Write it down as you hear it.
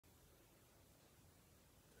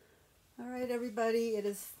All right, everybody, it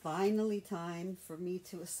is finally time for me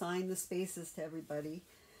to assign the spaces to everybody.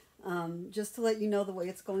 Just to let you know the way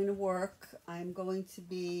it's going to work, I'm going to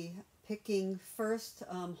be picking first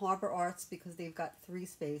Harbor Arts because they've got 3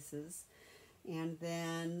 spaces, and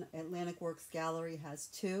then Atlantic Works Gallery has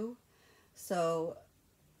 2. So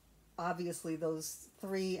obviously those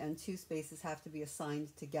 3 and 2 spaces have to be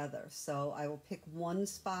assigned together. So I will pick one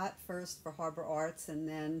spot first for Harbor Arts and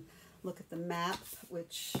then look at the map,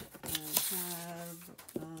 which I have,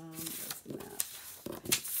 where's the map?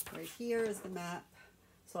 Right here is the map.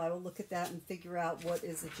 So I will look at that and figure out what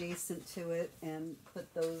is adjacent to it and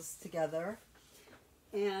put those together.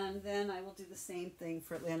 And then I will do the same thing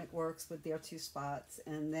for Atlantic Works with their 2 spots.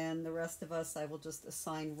 And then the rest of us I will just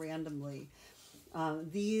assign randomly.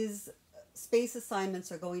 These space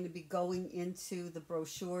assignments are going to be going into the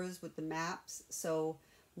brochures with the maps. So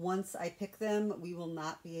once I pick them, we will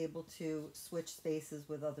not be able to switch spaces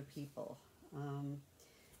with other people.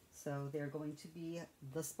 So they're going to be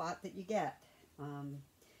the spot that you get.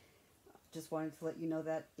 Just wanted to let you know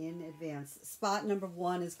that in advance. Spot number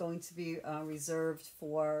 1 is going to be reserved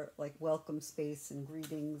for like welcome space and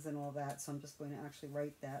greetings and all that. So I'm just going to actually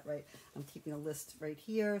write that, right? I'm keeping a list right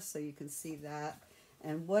here so you can see that.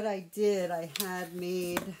 And what I did, I had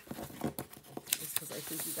made, just because I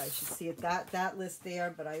think you guys should see it, that list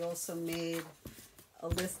there, but I also made a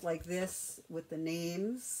list like this with the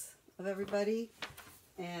names of everybody.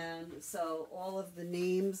 And so all of the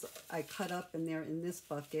names I cut up and they're in this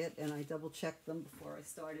bucket, and I double checked them before I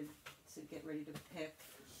started to get ready to pick.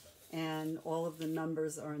 And all of the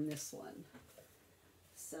numbers are in this one.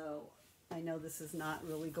 So I know this is not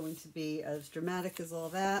really going to be as dramatic as all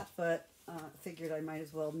that, but figured I might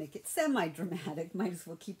as well make it semi-dramatic, might as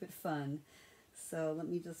well keep it fun. So let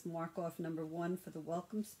me just mark off number 1 for the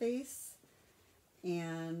welcome space.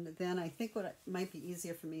 And then I think what might be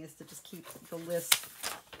easier for me is to just keep the list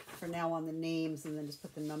for now on the names and then just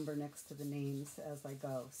put the number next to the names as I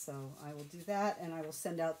go. So I will do that, and I will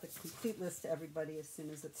send out the complete list to everybody as soon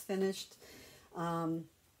as it's finished.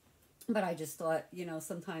 But I just thought, you know,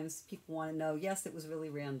 sometimes people want to know, yes, it was really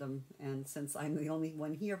random, and since I'm the only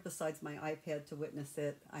one here besides my iPad to witness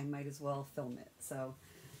it, I might as well film it. So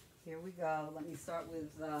here we go. Let me start with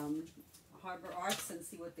Harbor Arts and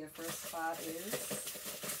see what their first spot is.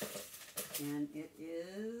 And it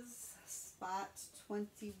is spot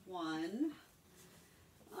 21.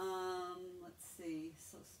 Let's see,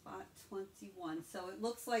 so spot 21. So it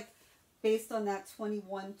looks like based on that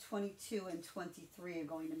 21, 22, and 23 are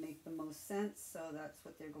going to make the most sense. So that's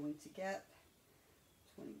what they're going to get.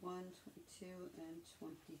 21, 22, and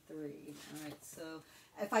 23. All right, so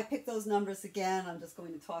if I pick those numbers again, I'm just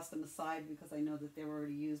going to toss them aside because I know that they're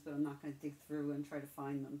already used, but I'm not going to dig through and try to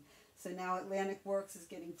find them. So now Atlantic Works is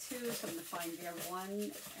getting 2, so I'm going to find their 1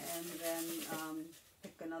 and then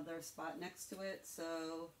pick another spot next to it.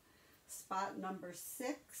 So spot number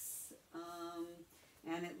 6,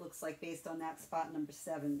 and it looks like based on that, spot number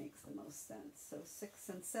 7 makes the most sense. So 6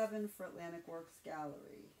 and 7 for Atlantic Works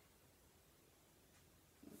Gallery.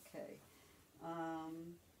 Okay.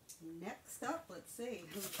 Next up, let's see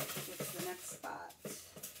who gets the next spot.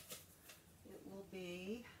 It will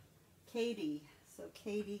be Katie. So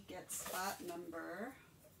Katie gets spot number,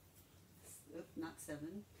 not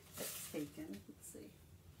 7, it's taken. Let's see.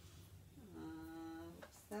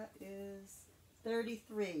 That is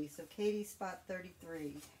 33. So Katie spot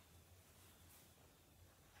 33.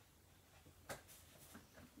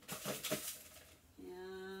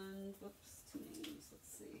 And whoops, 2 names.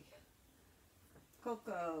 Let's see.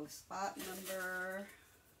 Coco spot number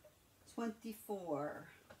 24.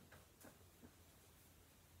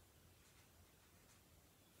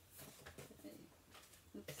 Okay.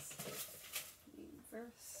 Oops. Name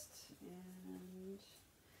first. And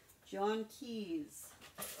John Keys.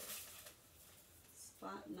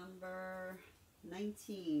 Spot number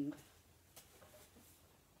 19.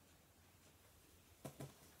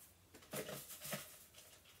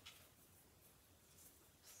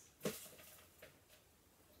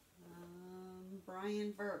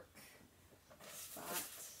 Brian Burke. Spot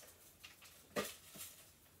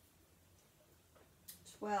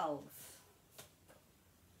 12.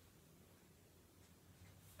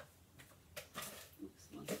 Oops,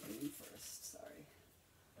 one name first, sorry.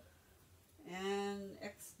 And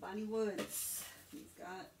X Bonnie Woods, he's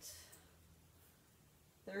got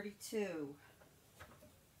 32.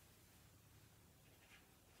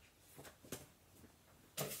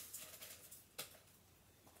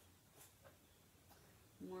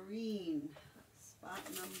 Maureen, spot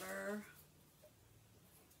number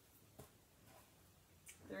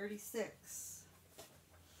 36.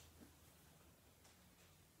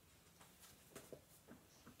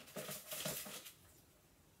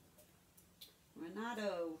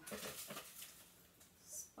 Tomato,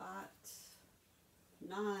 spot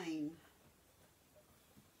 9.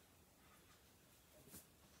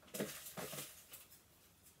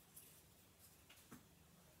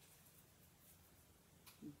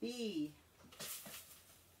 B,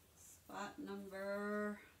 spot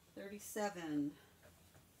number 37.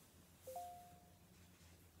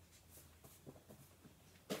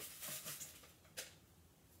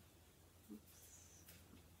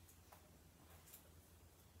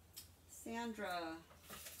 Sandra,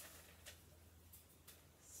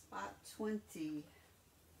 spot 20.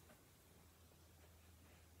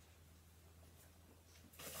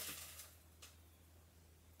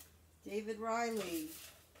 David Riley,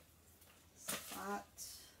 spot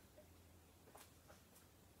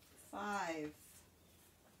 5.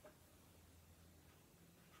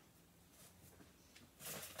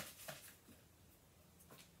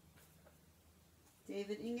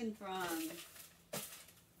 David Ingenthron,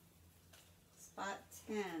 spot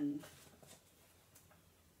 10.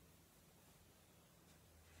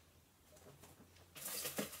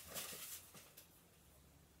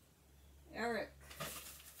 Eric,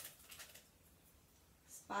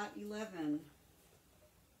 spot 11.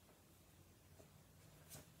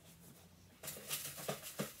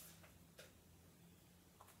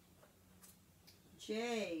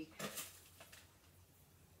 Jay,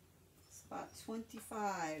 spot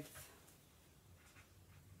 25.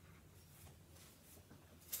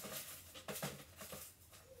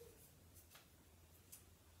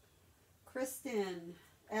 Kristen,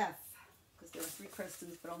 F, because there are 3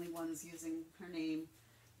 Kristens, but only one is using her name.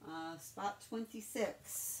 Spot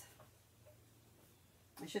 26.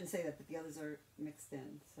 I shouldn't say that, but the others are mixed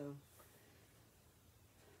in, so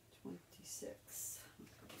 26.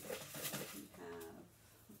 Okay. We have,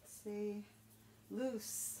 let's see,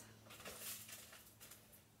 Loose.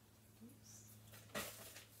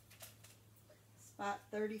 Spot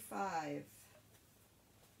 35.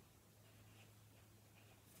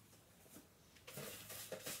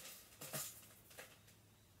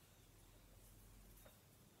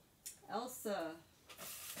 Elsa,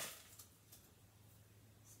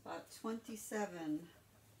 spot 27.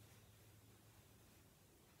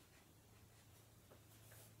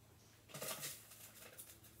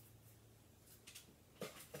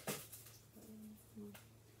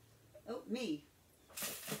 Oh, me.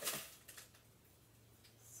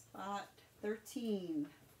 Spot 13.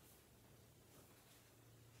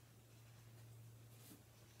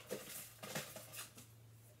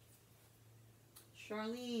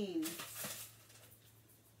 Charlene,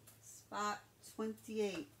 spot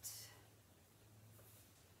 28.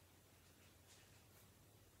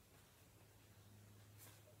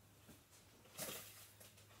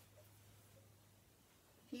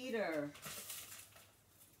 Peter,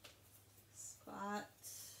 spot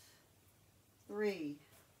 3.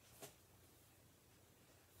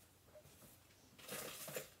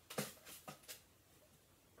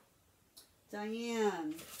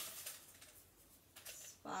 Diane,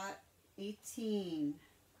 spot 18.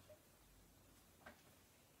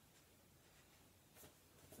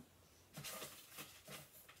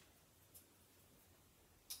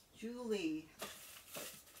 Julie,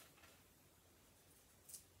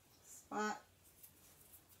 spot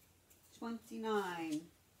 29.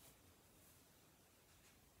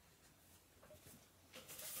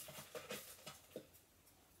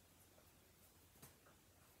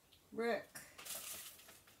 Rick,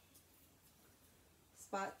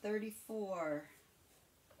 spot 34.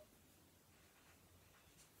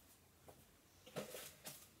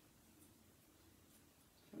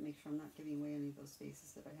 Make sure I'm not giving away any of those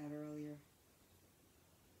spaces that I had earlier.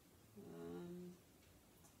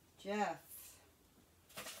 Jeff,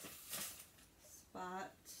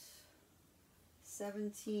 spot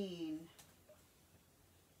 17.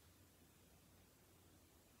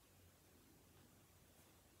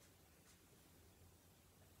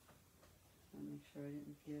 I'll make sure I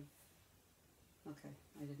didn't give. Okay,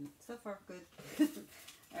 I didn't. So far, good.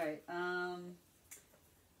 All right.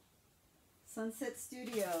 Sunset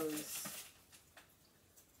Studios,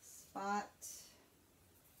 spot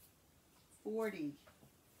 40.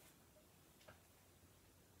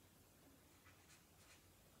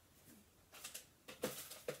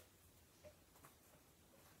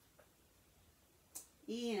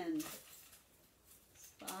 Ian,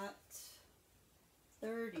 spot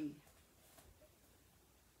 30.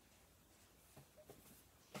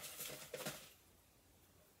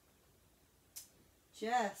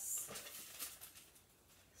 Jess,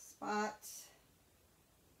 spot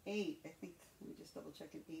 8. I think, let me just double check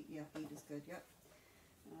it. 8, yeah, 8 is good, yep.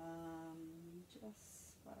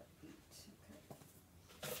 Just spot 8, okay.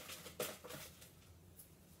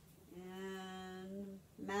 And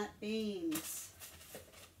Matt Baines,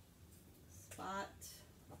 spot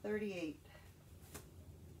 38.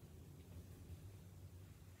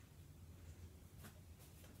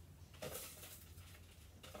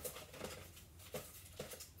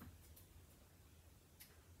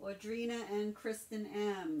 Audrina and Kristen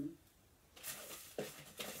M,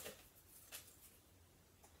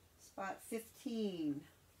 spot 15.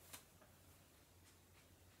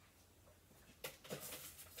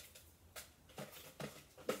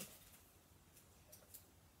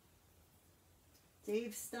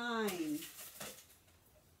 Dave Stein,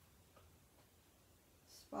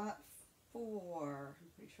 spot 4. I'm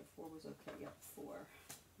pretty sure 4 was okay. Yep, 4.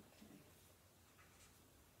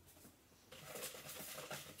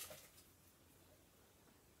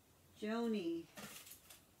 Okay. Joni,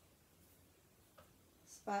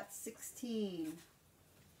 spot 16.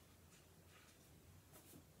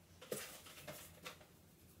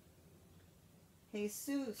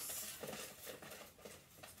 Jesus,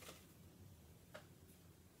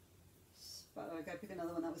 I gotta pick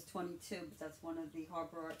another one. That was 22, but that's one of the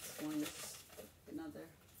Harbor Arts ones. Another.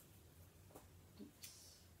 Oops.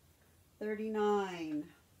 39.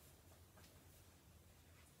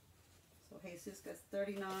 So Jesus gets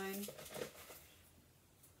 39.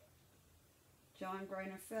 John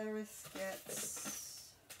Greiner Ferris gets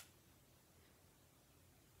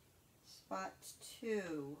spot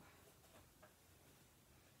 2.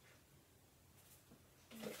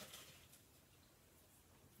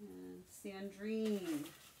 And Sandrine,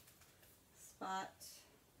 spot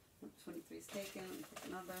 23 is taken. Let me pick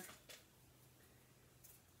another.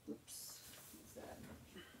 Oops, what's that?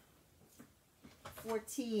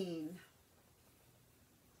 14.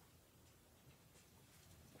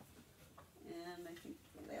 And I think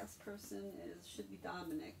the last person should be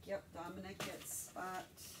Dominic. Yep, Dominic gets spot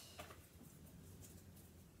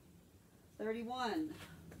 31.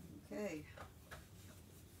 Okay.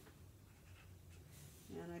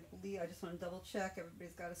 And I believe, I just want to double check,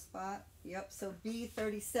 everybody's got a spot. Yep, so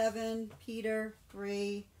B37, Peter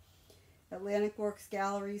 3, Atlantic Works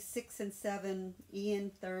Gallery 6 and 7,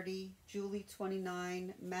 Ian 30, Julie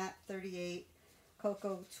 29, Matt 38,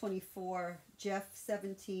 Coco 24, Jeff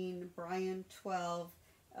 17, Brian 12,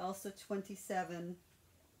 Elsa 27,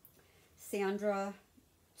 Sandra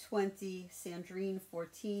 20, Sandrine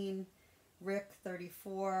 14, Rick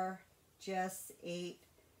 34, Jess 8,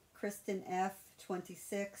 Kristen F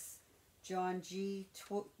 26, John G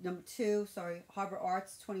number 2, Harbor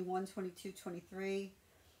Arts 21, 22, 23,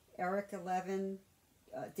 Eric 11,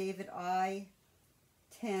 David I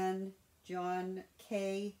 10, John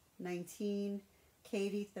K 19,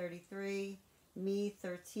 Katie 33, me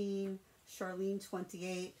 13, Charlene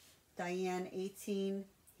 28, Diane 18,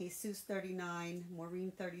 Jesus 39,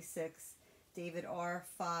 Maureen 36, David R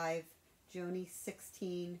 5, Joni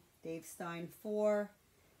 16, Dave Stein 4,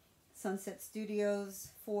 Sunset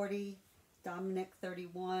Studios 40, Dominic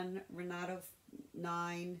 31, Renato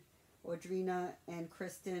 9, Audrina and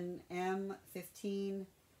Kristen M 15,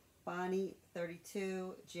 Bonnie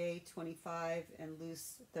 32, Jay 25, and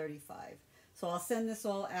Luce 35. So I'll send this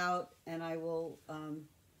all out, and I will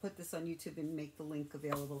put this on YouTube and make the link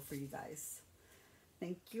available for you guys.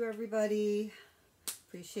 Thank you, everybody.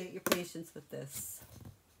 Appreciate your patience with this.